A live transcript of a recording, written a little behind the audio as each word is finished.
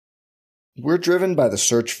We're driven by the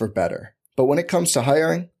search for better. But when it comes to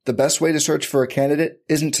hiring, the best way to search for a candidate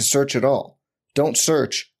isn't to search at all. Don't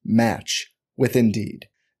search, match with Indeed.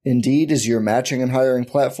 Indeed is your matching and hiring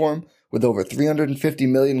platform with over 350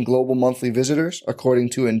 million global monthly visitors,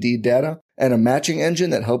 according to Indeed data, and a matching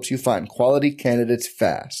engine that helps you find quality candidates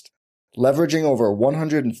fast. Leveraging over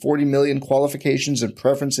 140 million qualifications and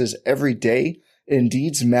preferences every day,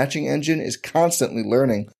 Indeed's matching engine is constantly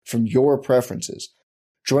learning from your preferences.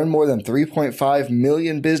 Join more than 3.5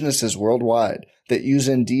 million businesses worldwide that use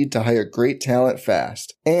Indeed to hire great talent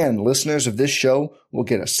fast. And listeners of this show will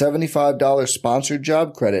get a $75 sponsored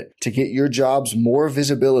job credit to get your jobs more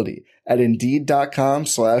visibility at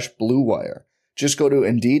Indeed.com/Blue Wire. Just go to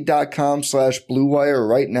Indeed.com/Blue Wire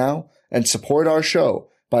right now and support our show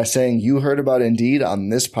by saying you heard about Indeed on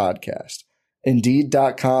this podcast.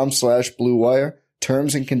 Indeed.com/Blue Wire.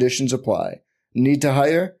 Terms and conditions apply. Need to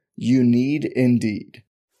hire? You need Indeed.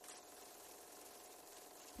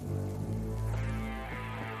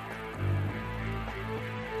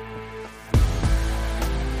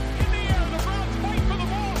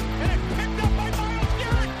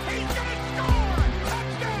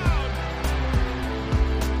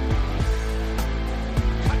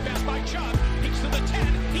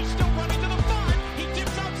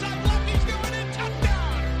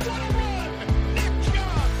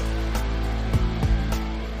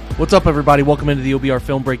 What's up, everybody? Welcome into the OBR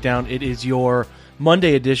Film Breakdown. It is your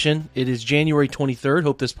Monday edition. It is January 23rd.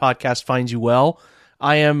 Hope this podcast finds you well.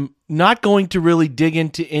 I am not going to really dig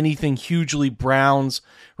into anything hugely Browns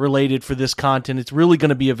related for this content. It's really going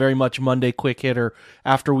to be a very much Monday quick hitter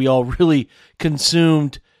after we all really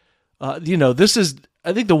consumed. I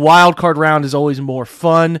think the wild card round is always more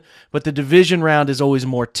fun, but the division round is always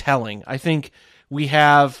more telling. I think we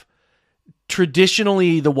have...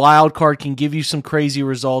 Traditionally, the wild card can give you some crazy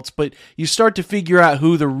results, but you start to figure out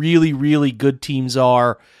who the really, really good teams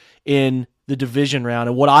are in the division round.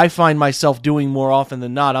 And what I find myself doing more often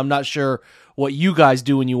than not, I'm not sure what you guys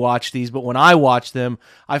do when you watch these, but when I watch them,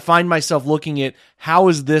 I find myself looking at how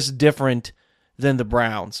is this different than the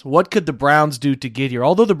Browns? What could the Browns do to get here?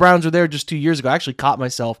 Although the Browns were there just 2 years ago, I actually caught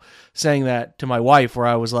myself saying that to my wife, where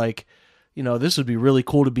I was like, this would be really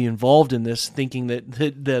cool to be involved in this, thinking that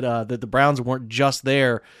the Browns weren't just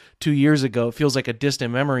there 2 years ago. It feels like a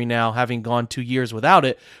distant memory now, having gone 2 years without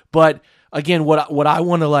it. But again, what I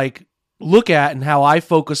want to look at and how I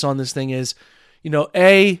focus on this thing is,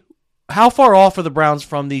 A, how far off are the Browns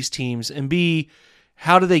from these teams, and B,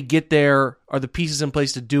 how do they get there? Are the pieces in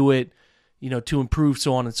place to do it? To improve,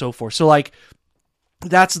 so on and so forth. So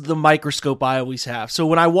that's the microscope I always have. So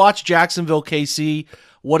when I watch Jacksonville KC,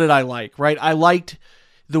 what did I like, right? I like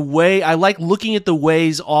looking at the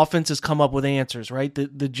ways offenses come up with answers, right?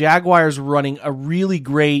 The Jaguars were running a really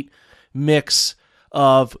great mix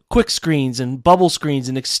of quick screens and bubble screens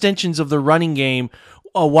and extensions of the running game,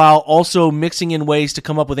 while also mixing in ways to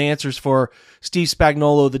come up with answers for Steve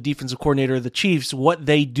Spagnuolo, the defensive coordinator of the Chiefs, what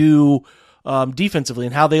they do defensively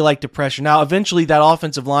and how they like to pressure. Now, eventually that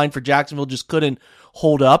offensive line for Jacksonville just couldn't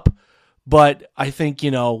hold up. But I think,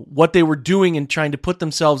 what they were doing and trying to put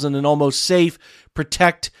themselves in an almost safe,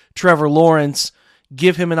 protect Trevor Lawrence,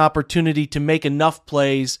 give him an opportunity to make enough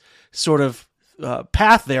plays sort of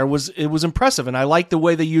path there was impressive. And I like the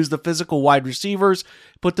way they used the physical wide receivers,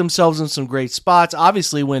 put themselves in some great spots.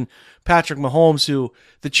 Obviously, when Patrick Mahomes, who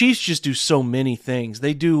the Chiefs just do so many things.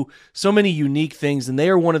 They do so many unique things, and they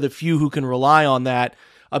are one of the few who can rely on that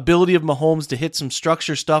ability of Mahomes to hit some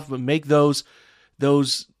structure stuff, but make those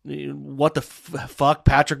what the fuck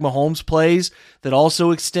Patrick Mahomes plays that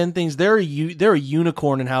also extend things. They're a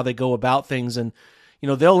unicorn in how they go about things, and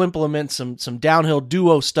they'll implement some downhill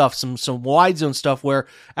duo stuff, some wide zone stuff where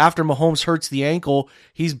after Mahomes hurts the ankle,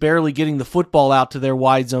 he's barely getting the football out to their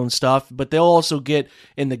wide zone stuff, but they'll also get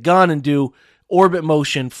in the gun and do orbit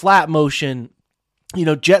motion, flat motion,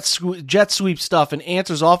 jet sweep stuff and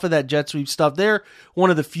answers off of that jet sweep stuff. They're one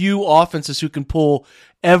of the few offenses who can pull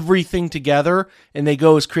everything together, and they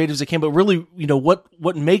go as creative as they can. But really,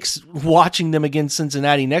 what makes watching them against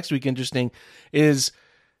Cincinnati next week interesting is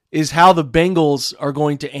how the Bengals are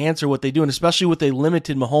going to answer what they do, and especially with a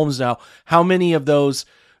limited Mahomes now. How many of those,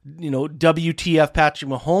 WTF Patrick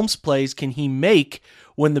Mahomes plays can he make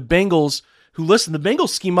when the Bengals, the Bengals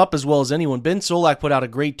scheme up as well as anyone. Ben Solak put out a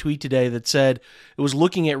great tweet today that said it was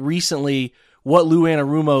looking at recently what Lou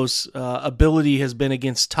Anarumo's ability has been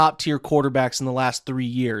against top-tier quarterbacks in the last 3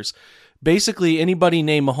 years. Basically, anybody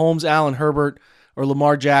named Mahomes, Allen Herbert, or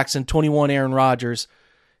Lamar Jackson, 21 Aaron Rodgers,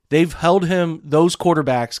 they've held those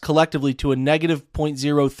quarterbacks collectively to a negative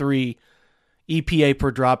 .03 EPA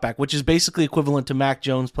per dropback, which is basically equivalent to Mac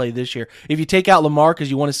Jones' play this year. If you take out Lamar because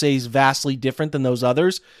you want to say he's vastly different than those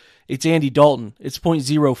others, it's Andy Dalton. It's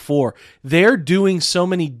 .04. They're doing so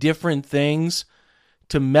many different things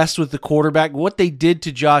to mess with the quarterback. What they did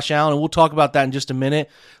to Josh Allen, and we'll talk about that in just a minute,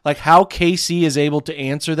 like how KC is able to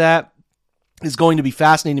answer that is going to be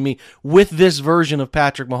fascinating to me with this version of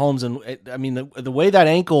Patrick Mahomes. And I mean, the way that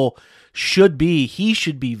ankle should be, he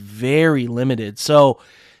should be very limited. So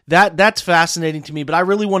that's fascinating to me. But I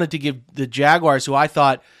really wanted to give the Jaguars, who I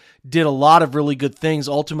thought did a lot of really good things,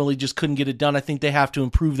 ultimately just couldn't get it done. I think they have to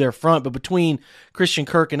improve their front. But between Christian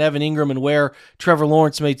Kirk and Evan Ingram, and where Trevor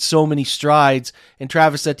Lawrence made so many strides, and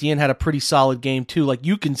Travis Etienne had a pretty solid game too, like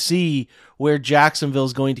you can see where Jacksonville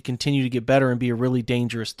is going to continue to get better and be a really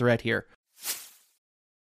dangerous threat here.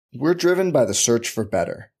 We're driven by the search for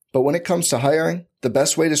better. But when it comes to hiring, the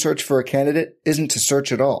best way to search for a candidate isn't to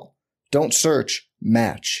search at all. Don't search,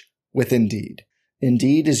 match with Indeed.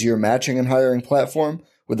 Indeed is your matching and hiring platform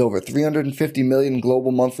with over 350 million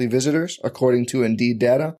global monthly visitors, according to Indeed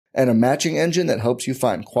data, and a matching engine that helps you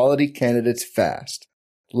find quality candidates fast.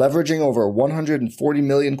 Leveraging over 140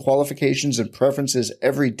 million qualifications and preferences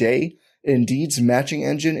every day, Indeed's matching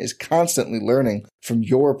engine is constantly learning from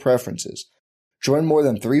your preferences. Join more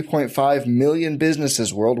than 3.5 million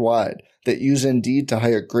businesses worldwide that use Indeed to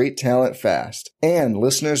hire great talent fast. And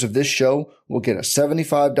listeners of this show will get a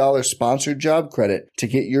 $75 sponsored job credit to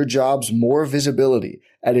get your jobs more visibility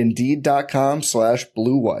at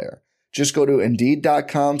Indeed.com/Blue Wire. Just go to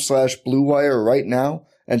Indeed.com/Blue Wire right now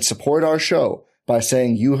and support our show by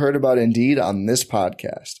saying you heard about Indeed on this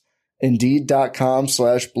podcast.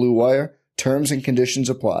 Indeed.com/Blue Wire. Terms and conditions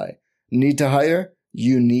apply. Need to hire?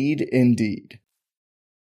 You need Indeed.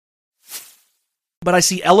 But I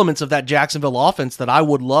see elements of that Jacksonville offense that I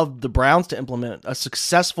would love the Browns to implement. A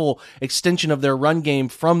successful extension of their run game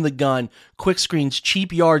from the gun, quick screens,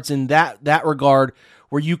 cheap yards in that regard,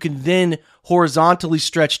 where you can then horizontally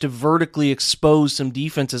stretch to vertically expose some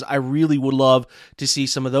defenses. I really would love to see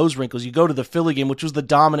some of those wrinkles. You go to the Philly game, which was the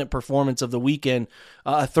dominant performance of the weekend,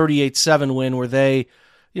 a 38-7 win where they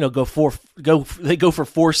go for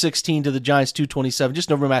 416 to the Giants 227. Just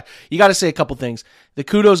no matter. You got to say a couple things. The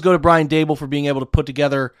kudos go to Brian Dable for being able to put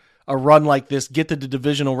together a run like this, get to the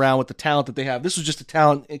divisional round with the talent that they have. This was just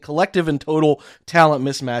a collective and total talent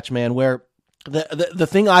mismatch, man, where the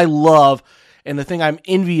thing I love and the thing I'm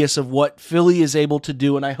envious of what Philly is able to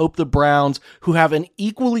do, and I hope the Browns, who have an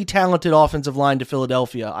equally talented offensive line to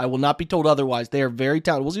Philadelphia, I will not be told otherwise. They are very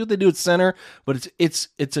talented. We'll see what they do at center, but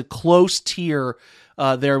it's a close tier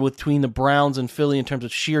there between the Browns and Philly in terms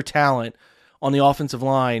of sheer talent on the offensive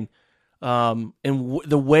line.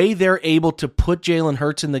 The way they're able to put Jalen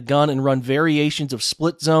Hurts in the gun and run variations of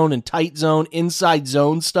split zone and tight zone, inside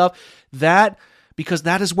zone stuff, because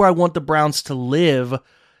that is where I want the Browns to live,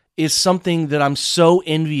 is something that I'm so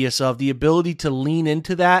envious of. The ability to lean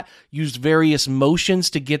into that, use various motions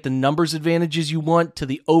to get the numbers advantages you want to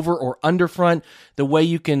the over or under front, the way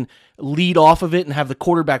you can lead off of it and have the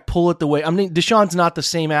quarterback pull it the way. I mean, Deshaun's not the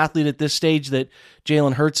same athlete at this stage that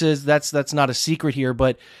Jalen Hurts is. That's not a secret here,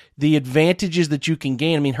 but the advantages that you can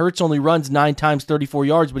gain. I mean, Hurts only runs 9 times 34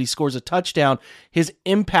 yards, but he scores a touchdown. His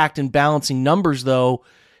impact in balancing numbers, though,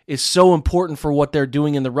 is so important for what they're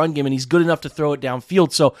doing in the run game, and he's good enough to throw it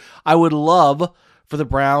downfield. So I would love for the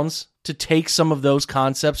Browns to take some of those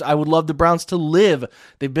concepts. I would love the Browns to live.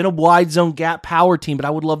 They've been a wide zone gap power team, but I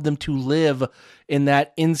would love them to live in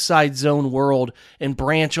that inside zone world and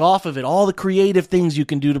branch off of it. All the creative things you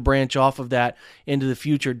can do to branch off of that into the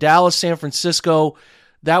future. Dallas, San Francisco,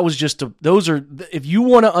 that was just if you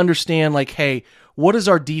want to understand, like, hey, what does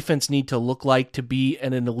our defense need to look like to be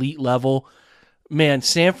at an elite level? Man,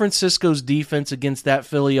 San Francisco's defense against that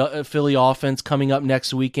Philly offense coming up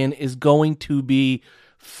next weekend is going to be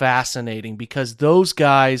fascinating, because those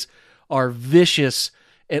guys are vicious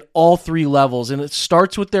at all three levels, and it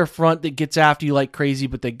starts with their front that gets after you like crazy,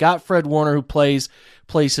 but they got Fred Warner, who plays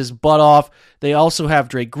his butt off. They also have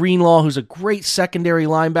Dre Greenlaw, who's a great secondary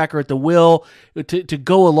linebacker at the will to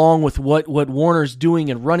go along with what Warner's doing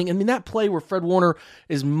and running. I mean, that play where Fred Warner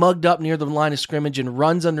is mugged up near the line of scrimmage and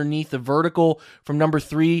runs underneath the vertical from number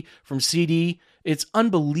 3 from CD, it's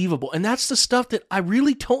unbelievable. And that's the stuff that I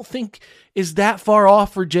really don't think is that far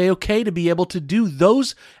off for JOK to be able to do.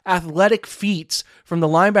 Those athletic feats from the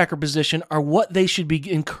linebacker position are what they should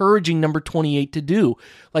be encouraging number 28 to do.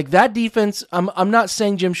 Like that defense, I'm not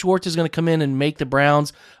saying Jim Schwartz is going to come in and make the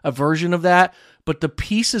Browns a version of that, but the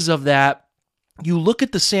pieces of that, you look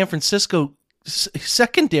at the San Francisco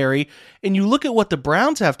secondary and you look at what the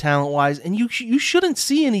Browns have talent-wise, and you shouldn't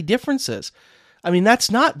see any differences. I mean,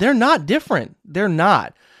 they're not different. They're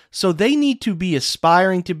not. So they need to be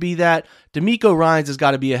aspiring to be that. D'Amico Ryans has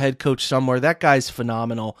got to be a head coach somewhere. That guy's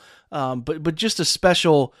phenomenal. But just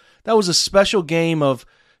that was a special game of,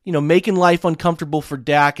 making life uncomfortable for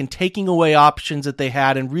Dak and taking away options that they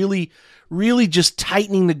had and really, really just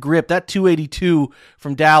tightening the grip. That 282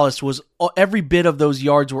 from Dallas was every bit of those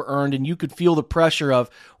yards were earned, and you could feel the pressure of,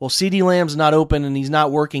 well, CeeDee Lamb's not open and he's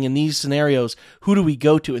not working in these scenarios. Who do we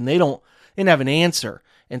go to? And they didn't have an answer.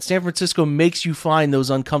 And San Francisco makes you find those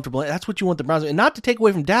uncomfortable. That's what you want the Browns. And not to take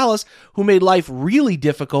away from Dallas, who made life really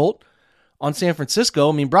difficult on San Francisco.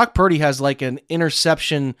 I mean, Brock Purdy has like an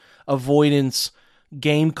interception avoidance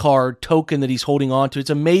game card token that he's holding on to. It's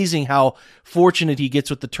amazing how fortunate he gets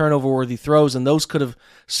with the turnover-worthy throws, and those could have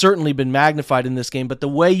certainly been magnified in this game. But the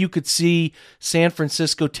way you could see San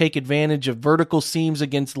Francisco take advantage of vertical seams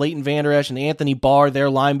against Leighton Vander Esch and Anthony Barr, their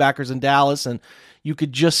linebackers in Dallas, and you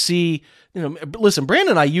could just see, listen,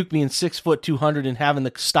 Brandon Ayuk being 6 foot 200 and having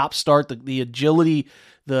the stop start, the agility,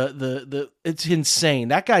 it's insane.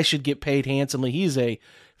 That guy should get paid handsomely. He's a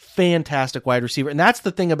fantastic wide receiver. And that's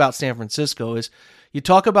the thing about San Francisco is you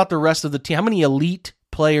talk about the rest of the team. How many elite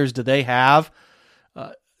players do they have?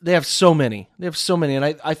 They have so many. And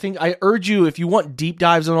I think I urge you, if you want deep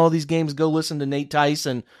dives on all these games, go listen to Nate Tice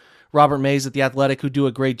and Robert Mays at The Athletic, who do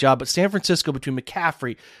a great job. But San Francisco, between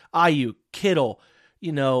McCaffrey, Ayuk, Kittle,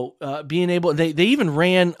 being able, they even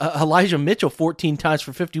ran Elijah Mitchell 14 times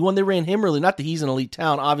for 51. They ran him really, not that he's an elite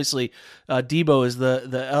talent. Obviously, Debo is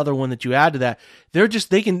the other one that you add to that.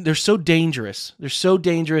 They're so dangerous. They're so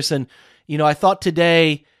dangerous. And, I thought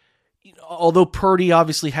today, although Purdy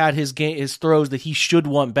obviously had his throws that he should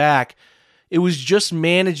want back, it was just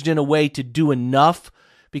managed in a way to do enough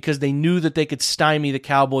because they knew that they could stymie the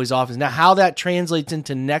Cowboys' offense. Now, how that translates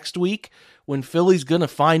into next week when Philly's going to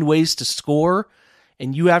find ways to score,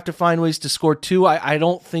 and you have to find ways to score too, I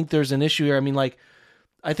don't think there's an issue here. I mean,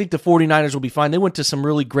 I think the 49ers will be fine. They went to some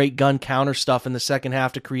really great gun counter stuff in the second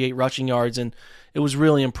half to create rushing yards, and it was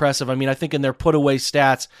really impressive. I mean, I think in their put-away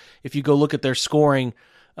stats, if you go look at their scoring,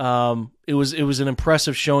 it was an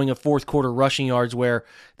impressive showing of fourth quarter rushing yards where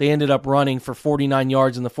they ended up running for 49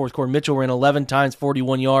 yards in the fourth quarter. Mitchell ran 11 times,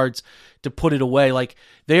 41 yards to put it away.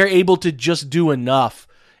 They're able to just do enough,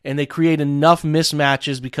 and they create enough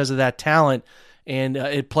mismatches because of that talent. And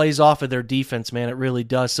it plays off of their defense, man. It really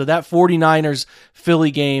does. So that 49ers-Philly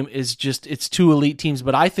game is just, it's two elite teams.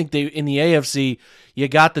 But I think in the AFC, you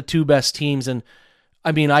got the two best teams. And,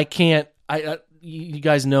 I mean, you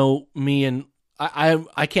guys know me, and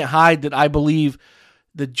I can't hide that I believe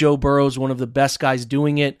that Joe Burrow is one of the best guys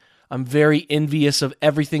doing it. I'm very envious of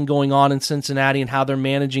everything going on in Cincinnati and how they're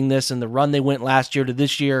managing this and the run they went last year to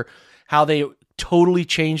this year, how they totally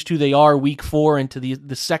changed who they are week 4 into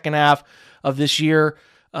the second half of this year.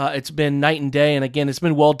 It's been night and day, and again, it's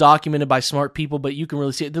been well documented by smart people, but you can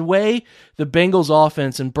really see it. The way the Bengals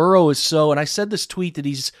offense, and Burrow is so, and I said this tweet that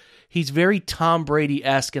he's very Tom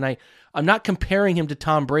Brady-esque, and I'm not comparing him to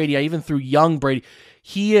Tom Brady. I even threw young Brady.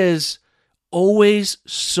 He is always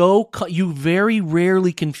you very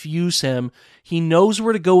rarely confuse him. He knows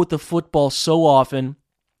where to go with the football so often.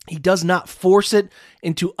 He does not force it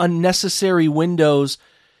into unnecessary windows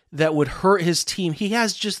that would hurt his team. He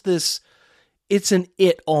has just this, it's an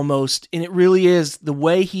it almost, and it really is the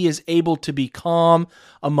way he is able to be calm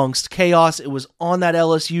amongst chaos. It was on that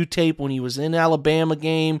LSU tape when he was in Alabama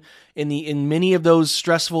game, in many of those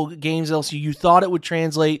stressful games LSU, you thought it would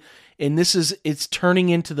translate, and it's turning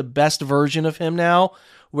into the best version of him now,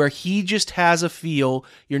 where he just has a feel.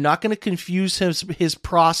 You're not going to confuse his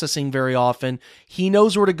processing very often. He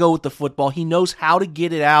knows where to go with the football. He knows how to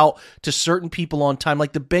get it out to certain people on time.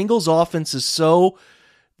 Like the Bengals offense is so,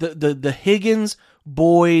 the Higgins,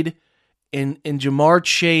 Boyd, and Jamar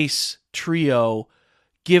Chase trio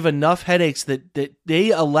give enough headaches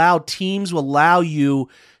that teams will allow you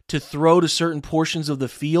to throw to certain portions of the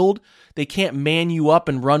field. They can't man you up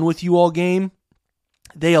and run with you all game.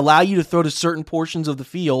 They allow you to throw to certain portions of the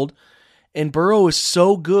field, and Burrow is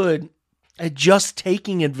so good at just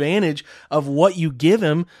taking advantage of what you give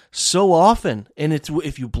him so often. And it's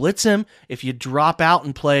if you blitz him, if you drop out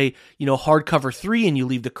and play, hard cover 3 and you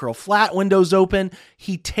leave the curl flat windows open,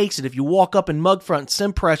 he takes it. If you walk up and mug front,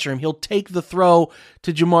 sim pressure him, he'll take the throw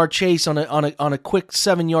to Jamar Chase on a quick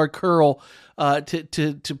 7-yard curl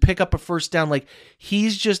to pick up a first down. Like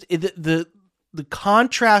he's just the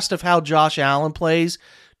contrast of how Josh Allen plays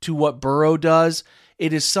to what Burrow does,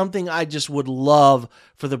 it is something I just would love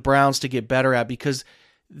for the Browns to get better at, because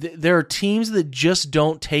there are teams that just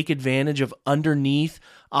don't take advantage of underneath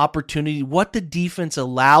opportunity, what the defense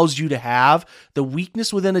allows you to have, the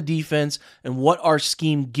weakness within a defense, and what our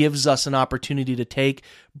scheme gives us an opportunity to take.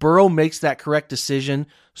 Burrow makes that correct decision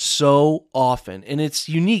so often. And it's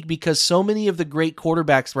unique because so many of the great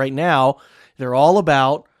quarterbacks right now, they're all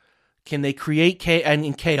about, can they create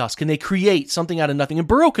chaos? Can they create something out of nothing? And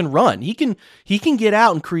Burrow can run. He can get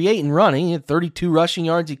out and create and run. He had 32 rushing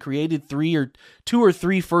yards. He created 2 or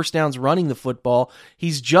 3 first downs running the football.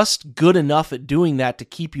 He's just good enough at doing that to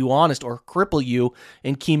keep you honest or cripple you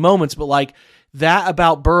in key moments. But like that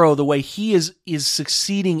about Burrow, the way he is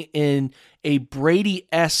succeeding in a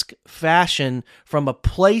Brady-esque fashion from a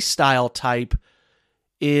play style type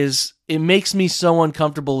it makes me so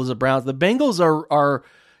uncomfortable as a Browns. The Bengals are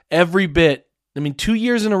every bit, 2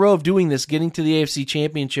 years in a row of doing this, getting to the AFC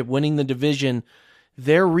Championship, winning the division,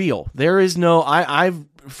 they're real. There is no, I've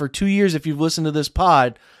for 2 years, if you've listened to this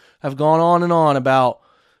pod, I've gone on and on about,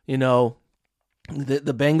 the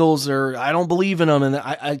Bengals are, I don't believe in them, and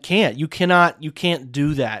I can't. You can't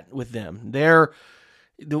do that with them.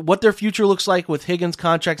 What their future looks like with Higgins'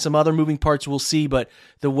 contract, some other moving parts we'll see, but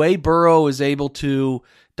the way Burrow is able to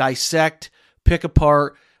dissect, pick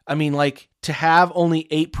apart, to have only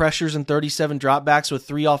 8 pressures and 37 dropbacks with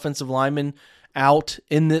 3 offensive linemen out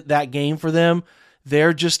in that game for them,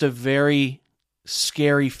 they're just a very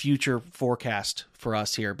scary future forecast for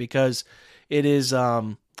us here because it is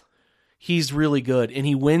he's really good, and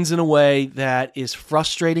he wins in a way that is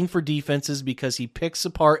frustrating for defenses because he picks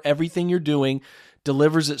apart everything you're doing,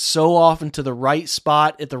 delivers it so often to the right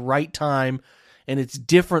spot at the right time, and it's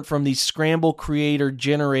different from these scramble creator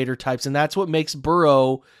generator types, and that's what makes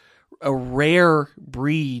Burrow a rare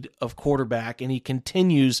breed of quarterback, and he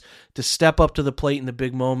continues to step up to the plate in the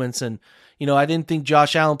big moments. And, I didn't think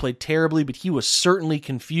Josh Allen played terribly, but he was certainly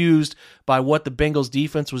confused by what the Bengals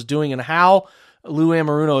defense was doing and how Lou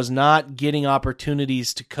Anarumo is not getting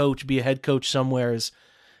opportunities to be a head coach somewhere.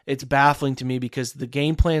 It's baffling to me because the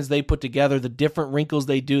game plans they put together, the different wrinkles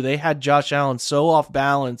they do, they had Josh Allen so off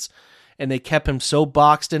balance and they kept him so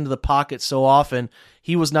boxed into the pocket so often,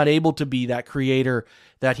 he was not able to be that creator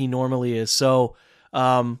that he normally is. So,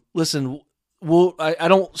 listen, I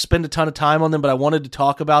don't spend a ton of time on them, but I wanted to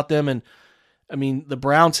talk about them. And the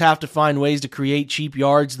Browns have to find ways to create cheap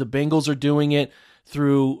yards. The Bengals are doing it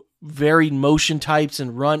through varied motion types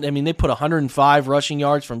and run. They put 105 rushing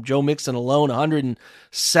yards from Joe Mixon alone,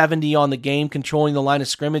 170 on the game, controlling the line of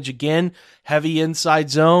scrimmage. Again, heavy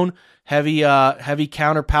inside zone, heavy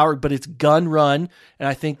counter power, but it's gun run. And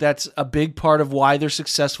I think that's a big part of why they're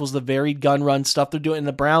successful is the varied gun run stuff they're doing. And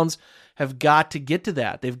the Browns have got to get to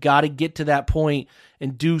that. They've got to get to that point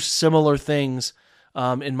and do similar things,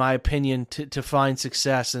 in my opinion, to find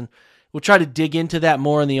success. And we'll try to dig into that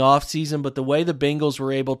more in the offseason, but the way the Bengals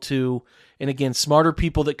were able to, and again, smarter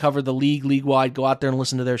people that cover the league-wide, go out there and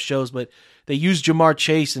listen to their shows, but they use Jamar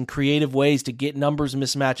Chase in creative ways to get numbers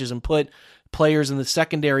mismatches and put players in the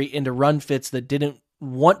secondary into run fits that didn't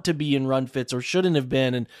want to be in run fits or shouldn't have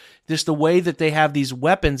been, and just the way that they have these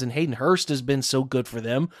weapons, and Hayden Hurst has been so good for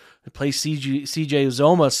them. They play CJ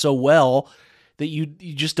Uzomah so well that you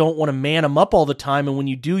just don't want to man them up all the time, and when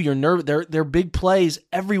you do, you're nervous. They're big plays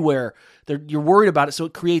everywhere. You're worried about it, so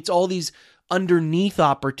it creates all these underneath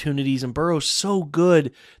opportunities, and Burrow's so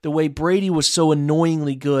good the way Brady was so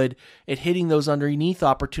annoyingly good at hitting those underneath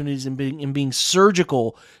opportunities and being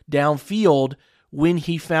surgical downfield when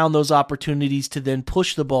he found those opportunities to then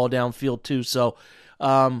push the ball downfield too. So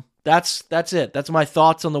that's it. That's my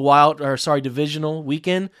thoughts on the divisional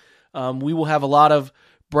weekend. We will have a lot of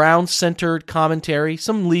Brown-centered commentary,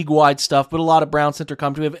 some league-wide stuff, but a lot of Brown-centered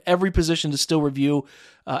commentary. We have every position to still review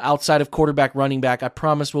outside of quarterback, running back. I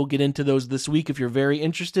promise we'll get into those this week if you're very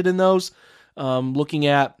interested in those. Looking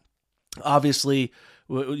at, obviously,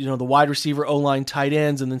 the wide receiver, O-line, tight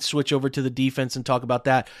ends, and then switch over to the defense and talk about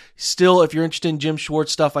that. Still, if you're interested in Jim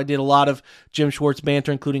Schwartz stuff, I did a lot of Jim Schwartz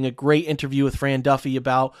banter, including a great interview with Fran Duffy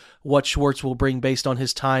about what Schwartz will bring based on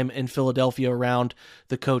his time in Philadelphia around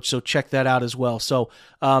the coach. So check that out as well. So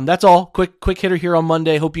that's all. Quick hitter here on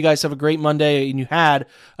Monday. Hope you guys have a great Monday and you had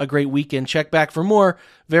a great weekend. Check back for more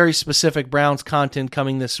very specific Browns content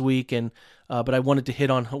coming this week. But I wanted to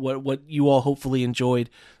hit on what you all hopefully enjoyed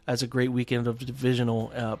as a great weekend of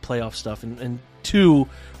divisional playoff stuff and 2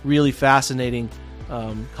 really fascinating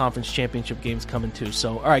conference championship games coming too.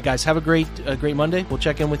 So, all right, guys, have a great Monday. We'll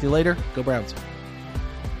check in with you later. Go Browns.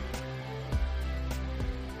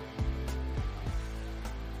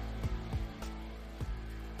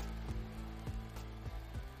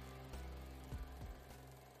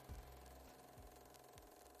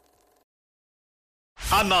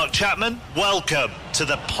 I'm Mark Chapman. Welcome to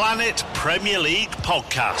the Planet Premier League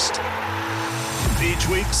podcast. Each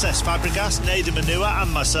week, Cesc Fabregas, Nader Manua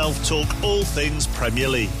and myself talk all things Premier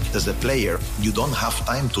League. As a player, you don't have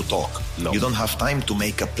time to talk. No. You don't have time to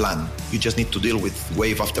make a plan. You just need to deal with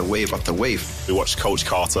wave after wave after wave. We watched Coach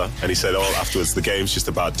Carter and he said, afterwards, the game's just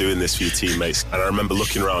about doing this for your teammates. And I remember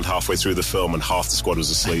looking around halfway through the film and half the squad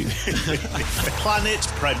was asleep. Planet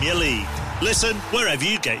Premier League. Listen wherever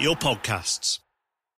you get your podcasts.